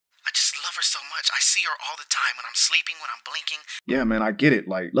love her so much. I see her all the time when I'm sleeping, when I'm blinking. Yeah, man, I get it.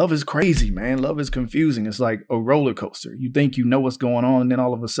 Like, love is crazy, man. Love is confusing. It's like a roller coaster. You think you know what's going on, and then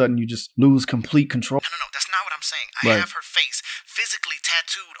all of a sudden you just lose complete control. No, that's not what I'm saying. I have her face physically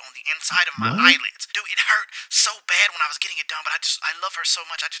tattooed on the inside of my eyelids. Dude, it hurt so bad when I was getting it done, but I love her so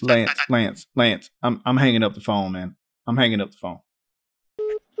much. Lance, I'm hanging up the phone, man. I'm hanging up the phone.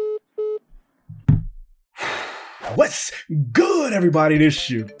 What's good, everybody? This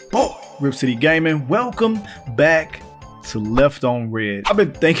your boy, GripCityGaming. Welcome back to Left on Red. I've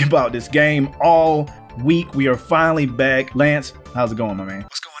been thinking about this game all week. We are finally back. Lance, how's it going, my man?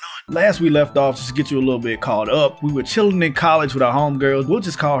 What's going on? Last we left off, just to get you a little bit caught up, we were chilling in college with our homegirls. We'll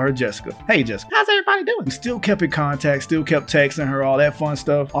just call her Jessica. Hey, Jessica. How's everybody doing? We still kept in contact, still kept texting her, all that fun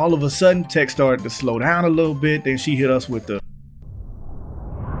stuff. All of a sudden, text started to slow down a little bit. Then she hit us with the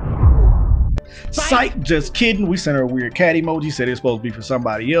psych, just kidding. We sent her a weird cat emoji, said it's supposed to be for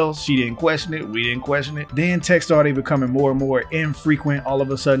somebody else. She didn't question it. We didn't question it. Then text started becoming more and more infrequent. All of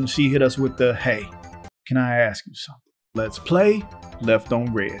a sudden, she hit us with the, hey, can I ask you something? Let's play Left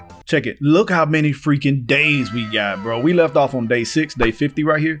on Red. Check it. Look how many freaking days we got, bro. We left off on day 6, day 50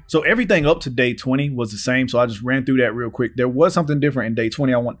 right here. So everything up to day 20 was the same. So I just ran through that real quick. There was something different in day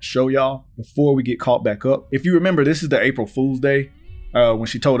 20 I want to show y'all before we get caught back up. If you remember, this is the April Fool's Day. When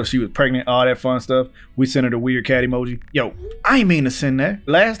she told us she was pregnant, all that fun stuff. We sent her the weird cat emoji. Yo, I ain't mean to send that.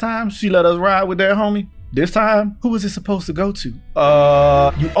 Last time she let us ride with that homie. This time, who was it supposed to go to?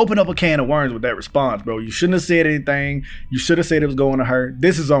 You open up a can of worms with that response, bro. You shouldn't have said anything. You should have said it was going to her.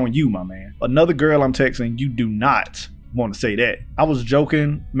 This is on you, my man. Another girl I'm texting, you do not want to say that. I was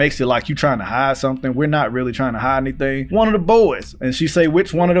joking, makes it like you trying to hide something. We're not really trying to hide anything. One of the boys. And she say,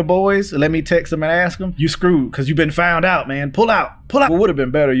 which one of the boys? Let me text him and ask him. You screwed, because you've been found out, man. Pull out. Pull out. What would have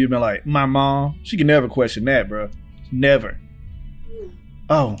been better, you'd been like, my mom. She can never question that, bro. Never.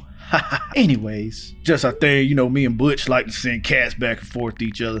 Oh. Anyways, just a thing, you know, me and Butch like to send cats back and forth to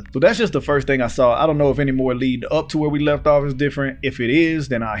each other. So that's just the first thing I saw. I don't know if any more lead up to where we left off is different. If it is,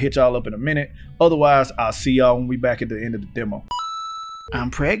 then I'll hit y'all up in a minute. Otherwise, I'll see y'all when we back at the end of the demo.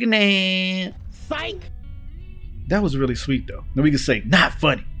 I'm pregnant. Psych. That was really sweet though. Then we can say, not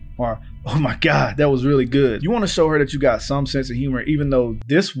funny. Or, oh my God, that was really good. You want to show her that you got some sense of humor, even though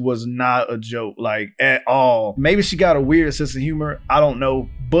this was not a joke, like at all. Maybe she got a weird sense of humor. I don't know.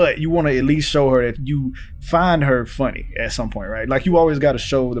 But you want to at least show her that you find her funny at some point, right? Like you always got to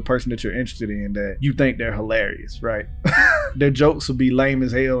show the person that you're interested in that you think they're hilarious, right? Their jokes will be lame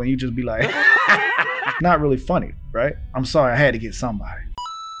as hell and you just be like, not really funny, right? I'm sorry, I had to get somebody.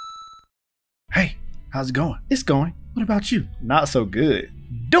 Hey, how's it going? It's going. What about you? Not so good.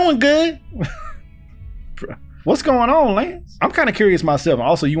 Doing good. What's going on, Lance? I'm kind of curious myself. And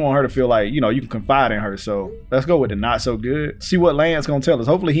also, you want her to feel like, you know, you can confide in her. So let's go with the not so good. See what Lance gonna tell us.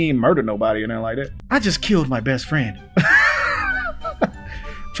 Hopefully he ain't murdered nobody or nothing like that. I just killed my best friend.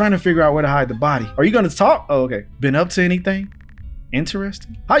 Trying to figure out where to hide the body. Are you gonna talk? Oh, okay. Been up to anything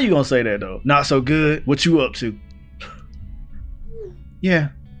interesting? How you gonna say that though? Not so good. What you up to? Yeah,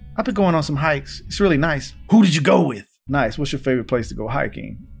 I've been going on some hikes. It's really nice. Who did you go with? Nice. What's your favorite place to go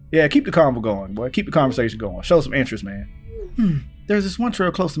hiking? Yeah, keep the convo going, boy. Keep the conversation going. Show some interest, man. There's this one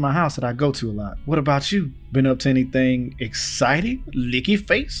trail close to my house that I go to a lot. What about you? Been up to anything exciting? Licky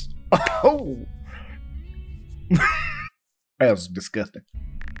face? Oh. That was disgusting.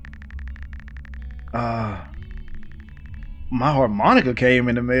 My harmonica came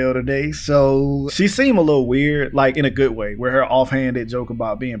in the mail today, so she seemed a little weird, like in a good way, where her offhanded joke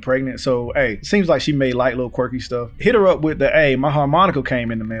about being pregnant. So, hey, seems like she made light little quirky stuff. Hit her up with the, hey, my harmonica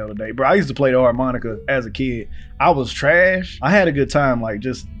came in the mail today. Bro, I used to play the harmonica as a kid. I was trash. I had a good time, like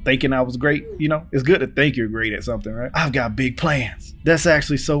just thinking I was great. You know, it's good to think you're great at something, right? I've got big plans. That's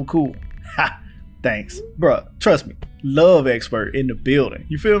actually so cool. Ha, thanks. Bruh, trust me, love expert in the building.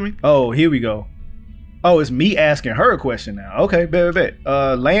 You feel me? Oh, here we go. Oh, it's me asking her a question now. Okay, bet.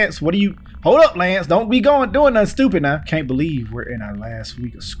 Lance, what do you... Hold up, Lance. Don't be doing nothing stupid now. Can't believe we're in our last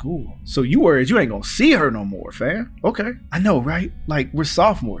week of school. So you worried you ain't gonna see her no more, fam? Okay. I know, right? Like, we're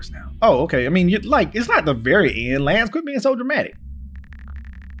sophomores now. Oh, okay. I mean, it's not the very end, Lance. Quit being so dramatic.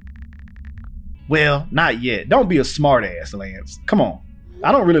 Well, not yet. Don't be a smart ass, Lance. Come on.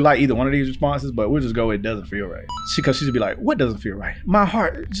 I don't really like either one of these responses, but we'll just go, it doesn't feel right. Because she'd be like, what doesn't feel right? My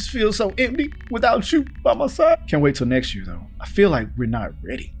heart just feels so empty without you by my side. Can't wait till next year, though. I feel like we're not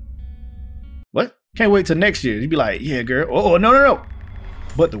ready. What? Can't wait till next year. You'd be like, yeah, girl. Oh, no.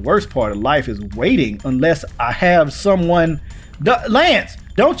 But the worst part of life is waiting unless I have someone. Lance,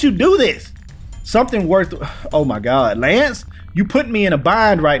 don't you do this. Something worth. Oh, my God. Lance, you put me in a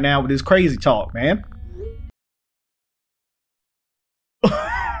bind right now with this crazy talk, man.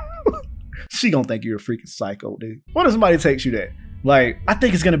 She gonna think you're a freaking psycho, dude. What if somebody takes you that? Like, I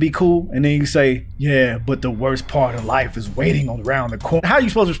think it's gonna be cool, and then you say, yeah, but the worst part of life is waiting around the corner. How you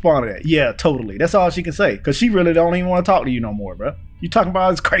supposed to respond to that? Yeah, totally. That's all she can say, because she really don't even want to talk to you no more, bro. You talking about all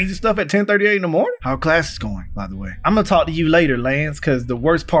this crazy stuff at 10:38 in the morning? How class is going, by the way. I'm gonna talk to you later, Lance, because the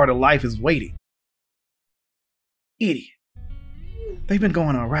worst part of life is waiting. Idiot. They've been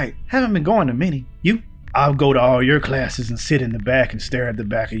going all right. Haven't been going to many. You? I'll go to all your classes and sit in the back and stare at the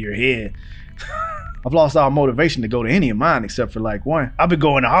back of your head. I've lost all motivation to go to any of mine except for like one. I've been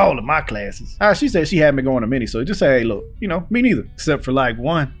going to all of my classes. She said she hadn't been going to many, so just say, hey, look, you know, me neither. Except for like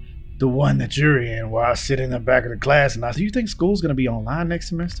one. The one that you're in, where I sit in the back of the class and I say, you think school's gonna be online next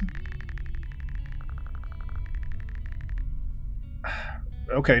semester?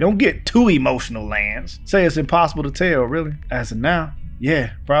 Okay, don't get too emotional, Lance. Say it's impossible to tell, really. As of now,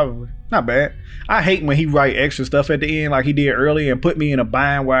 yeah, probably. Not bad. I hate when he write extra stuff at the end like he did earlier and put me in a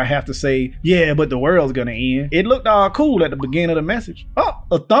bind where I have to say, yeah, but the world's gonna end. It looked all cool at the beginning of the message. Oh,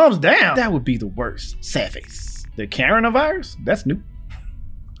 a thumbs down. That would be the worst. Sad face. The coronavirus? That's new.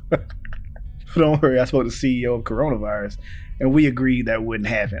 Don't worry, I spoke to the CEO of coronavirus and we agreed that wouldn't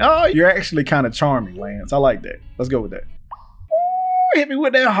happen. Oh, you're actually kind of charming, Lance. I like that. Let's go with that. Ooh, hit me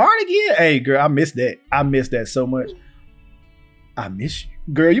with that heart again. Hey, girl, I missed that. I missed that so much. I miss you.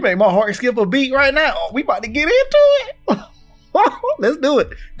 Girl, you make my heart skip a beat right now. Oh, we about to get into it. Let's do it.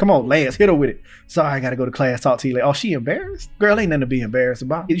 Come on, Lance, hit her with it. Sorry, I gotta go to class, talk to you later. Oh, she embarrassed? Girl, ain't nothing to be embarrassed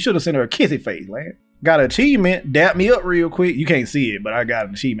about. You should have sent her a kissy face, Lance. Got an achievement, dap me up real quick. You can't see it, but I got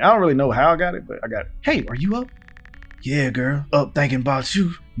an achievement. I don't really know how I got it, but I got it. Hey, are you up? Yeah, girl. Up thinking about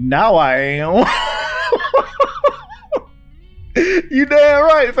you. Now I am. You damn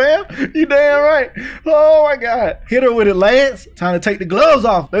right, fam. You damn right. Oh my God. Hit her with it, Lance. Time to take the gloves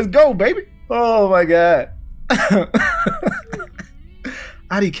off. Let's go, baby. Oh my God.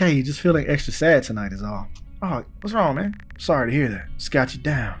 IDK, just feeling extra sad tonight is all. Oh, what's wrong, man? Sorry to hear that. Just got you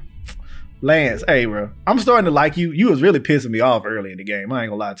down. Lance, hey, bro. I'm starting to like you. You was really pissing me off early in the game. I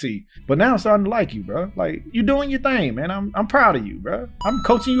ain't gonna lie to you. But now I'm starting to like you, bro. Like, you doing your thing, man. I'm proud of you, bro. I'm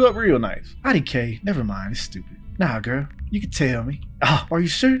coaching you up real nice. IDK, never mind. It's stupid. Nah, girl. You can tell me. Oh, are you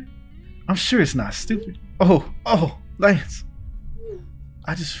sure? I'm sure it's not stupid. Oh, Lance.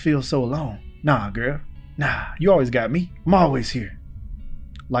 I just feel so alone. Nah, girl. Nah, you always got me. I'm always here.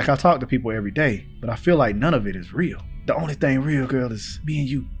 Like, I talk to people every day, but I feel like none of it is real. The only thing real, girl, is me and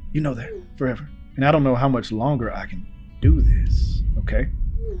you. You know that, forever. And I don't know how much longer I can do this, okay?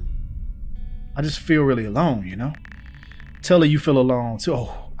 I just feel really alone, you know? Tell her you feel alone too.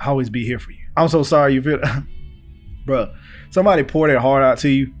 Oh, I'll always be here for you. I'm so sorry you feel... Bruh, somebody pour their heart out to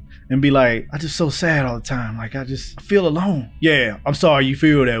you and be like, I just so sad all the time. Like, I feel alone. Yeah, I'm sorry you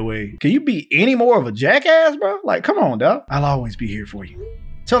feel that way. Can you be any more of a jackass, bro? Like, come on, dog. I'll always be here for you.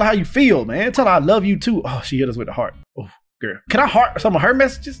 Tell her how you feel, man. Tell her I love you too. Oh, she hit us with the heart. Oh, girl. Can I heart some of her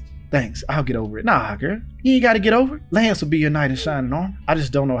messages? Thanks, I'll get over it. Nah, girl. You ain't gotta get over it. Lance will be your knight in shining armor. I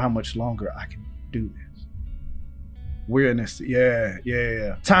just don't know how much longer I can do this. We're in this.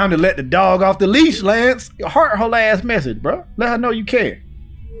 Yeah. Time to let the dog off the leash, Lance. Heart her last message, bro. Let her know you care.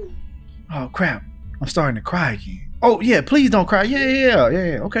 Oh, crap. I'm starting to cry again. Oh, yeah, please don't cry.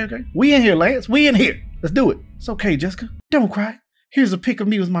 Yeah. Okay. We in here, Lance. We in here. Let's do it. It's okay, Jessica. Don't cry. Here's a pic of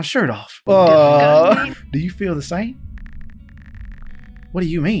me with my shirt off. Do you feel the same? What do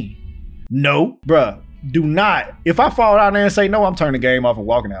you mean? No, bruh. Do not. If I fall down there and say no, I'm turning the game off and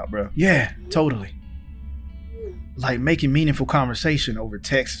walking out, bruh. Yeah, totally. Like, making meaningful conversation over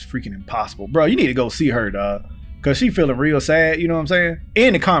text is freaking impossible. Bro, you need to go see her, dog. Because she feeling real sad, you know what I'm saying?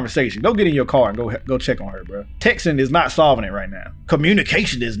 End the conversation. Go get in your car and go check on her, bro. Texting is not solving it right now.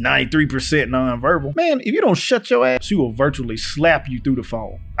 Communication is 93% nonverbal. Man, if you don't shut your ass, she will virtually slap you through the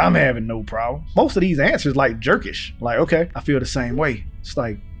phone. I'm having no problem. Most of these answers like jerkish. Like, okay, I feel the same way. It's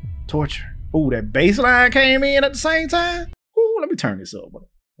like torture. Ooh, that bass line came in at the same time. Ooh, let me turn this up.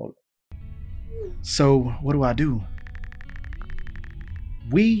 Hold on. So, what do?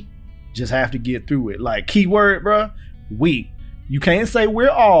 We just have to get through it. Like, keyword, bro. We. You can't say we're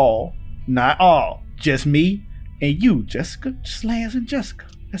all. Not all. Just me and you, Jessica. Just Lance and Jessica.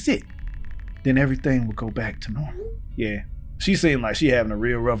 That's it. Then everything will go back to normal. Yeah. She seemed like she having a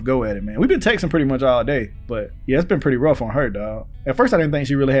real rough go at it, man. We've been texting pretty much all day, but yeah, it's been pretty rough on her, dog. At first, I didn't think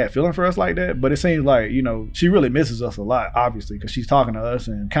she really had feeling for us like that, but it seems like, you know, she really misses us a lot, obviously, because she's talking to us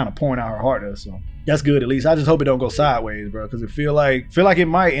and kind of pouring out her heart to us, so that's good at least. I just hope it don't go sideways, bro, because it feel like it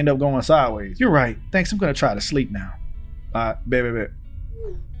might end up going sideways. You're right. Thanks. I'm going to try to sleep now. All right, bet.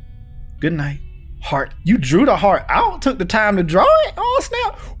 Good night. Heart. You drew the heart out, took the time to draw it. Oh,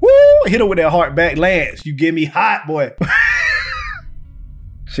 snap. Woo! Hit her with that heart back. Lance, you get me hot, boy.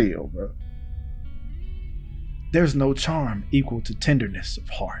 Chill, bro. There's no charm equal to tenderness of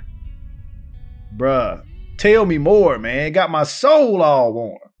heart. Bruh, tell me more, man. Got my soul all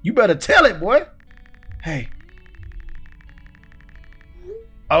warm. You better tell it, boy. Hey.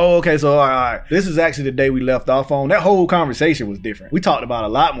 Oh, okay, so all right. This is actually the day we left off on. That whole conversation was different. We talked about a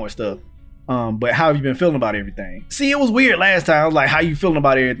lot more stuff. But how have you been feeling about everything? See, it was weird last time. I was like, how you feeling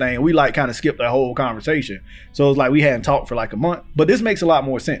about everything? We like kind of skipped that whole conversation. So it was like we hadn't talked for like a month. But this makes a lot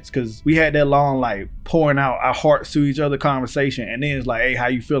more sense because we had that long like pouring out our hearts to each other conversation. And then it's like, hey, how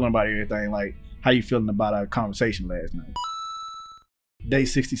you feeling about everything? Like, how you feeling about our conversation last night? Day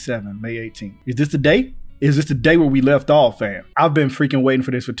 67, May 18th. Is this the day? Is this the day where we left off, fam? I've been freaking waiting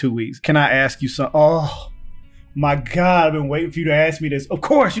for this for 2 weeks. Can I ask you something? Oh. My God, I've been waiting for you to ask me this. Of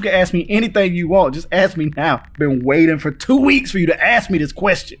course, you can ask me anything you want. Just ask me now. Been waiting for 2 weeks for you to ask me this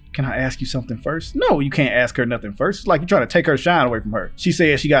question. Can I ask you something first? No, you can't ask her nothing first. It's like you're trying to take her shine away from her. She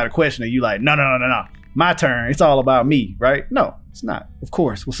said she got a question and you like, no. My turn. It's all about me, right? No, it's not. Of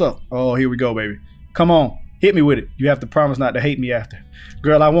course. What's up? Oh, here we go, baby. Come on. Hit me with it. You have to promise not to hate me after.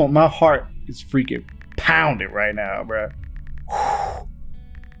 Girl, my heart is freaking pounding right now, bro.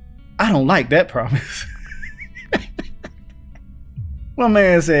 I don't like that promise. My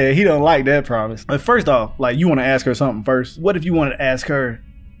man said he don't like that promise. But first off, like, you want to ask her something first. What if you wanted to ask her,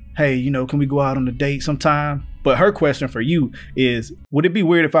 hey, you know, can we go out on a date sometime? But her question for you is, would it be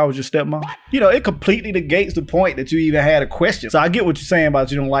weird if I was your stepmom? You know, it completely negates the point that you even had a question. So I get what you're saying about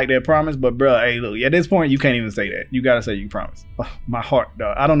you don't like that promise, but bro, hey, look, at this point, you can't even say that. You got to say you promise. Oh, my heart,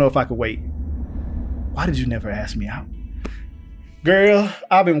 dog. I don't know if I could wait. Why did you never ask me out? Girl,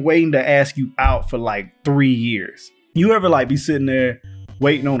 I've been waiting to ask you out for like 3 years. You ever like be sitting there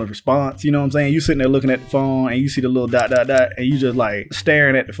waiting on a response? You know what I'm saying? You sitting there looking at the phone and you see the little ... and you just like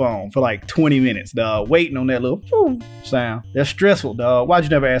staring at the phone for like 20 minutes, dog, waiting on that little sound. That's stressful, dog. Why'd you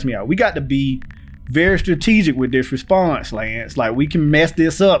never ask me out? We got to be very strategic with this response, Lance. Like, we can mess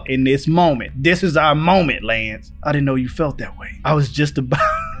this up in this moment. This is our moment, Lance. I didn't know you felt that way. I was just about...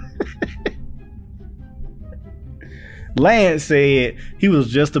 Lance said he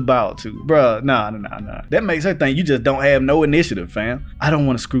was just about to. Bruh, nah. That makes her think you just don't have no initiative, fam. I don't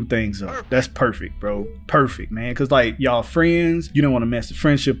want to screw things up. That's perfect, bro. Perfect, man. Because, like, y'all friends, you don't want to mess the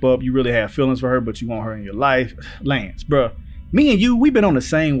friendship up. You really have feelings for her, but you want her in your life. Lance, bruh. Me and you, we've been on the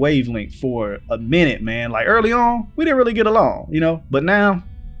same wavelength for a minute, man. Like, early on, we didn't really get along, you know? But now,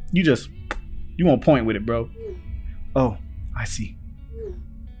 you want to point with it, bro. Oh, I see.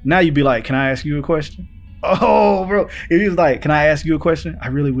 Now you be like, can I ask you a question? Oh, bro. If he was like, can I ask you a question? I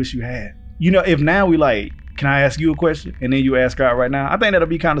really wish you had. You know, if now we like, can I ask you a question? And then you ask her out right now, I think that'll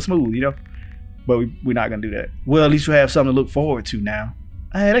be kind of smooth, you know? But we're not going to do that. Well, at least you have something to look forward to now.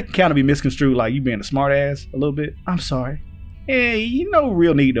 That can kind of be misconstrued like you being a smart ass a little bit. I'm sorry. Hey, you no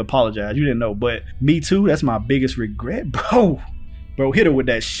real need to apologize. You didn't know. But me too, that's my biggest regret. Bro, hit her with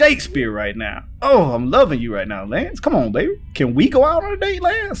that Shakespeare right now. Oh, I'm loving you right now, Lance. Come on, baby. Can we go out on a date,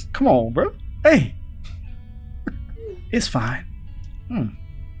 Lance? Come on, bro. Hey. It's fine.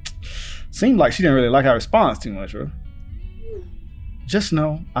 Seemed like she didn't really like our response too much, bro. Just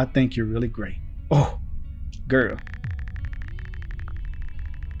know, I think you're really great. Oh, girl.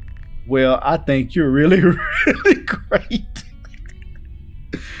 Well, I think you're really, really great.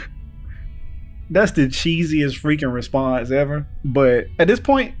 That's the cheesiest freaking response ever. But at this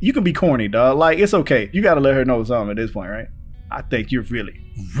point, you can be corny, dog. Like, it's okay. You got to let her know something at this point, right? I think you're really,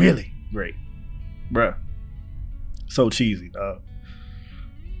 really great. Bruh. So cheesy, dog.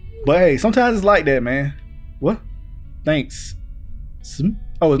 But hey, sometimes it's like that, man. What? Thanks.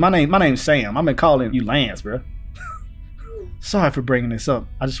 Oh, it's my name's Sam. I've been calling you Lance, bro. Sorry for bringing this up.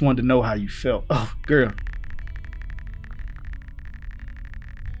 I just wanted to know how you felt. Oh, girl.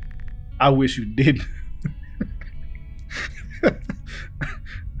 I wish you didn't.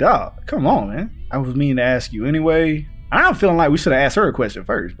 Dog, come on, man. I was meaning to ask you anyway. I'm feeling like we should have asked her a question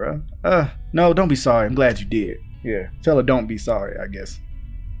first, bro. No, don't be sorry. I'm glad you did. Yeah, tell her don't be sorry, I guess.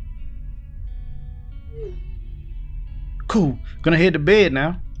 Cool. Gonna head to bed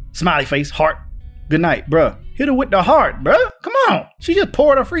now. Smiley face, heart. Good night, bruh. Hit her with the heart, bruh. Come on. She just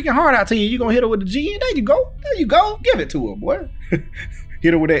poured her freaking heart out to you. You gonna hit her with the G? There you go. There you go. Give it to her, boy.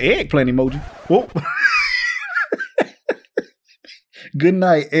 Hit her with that eggplant emoji. Whoa. Good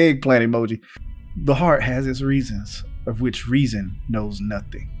night, eggplant emoji. The heart has its reasons, of which reason knows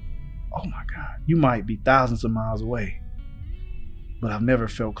nothing. Oh my God, you might be thousands of miles away, but I've never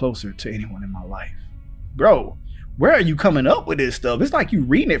felt closer to anyone in my life. Bro, where are you coming up with this stuff? It's like you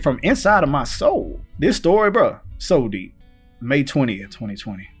reading it from inside of my soul. This story, bro, so deep. May 20th,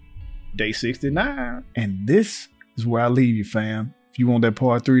 2020, day 69. And this is where I leave you, fam. If you want that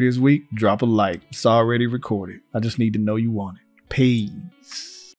part 3 this week, drop a like. It's already recorded. I just need to know you want it. Peace.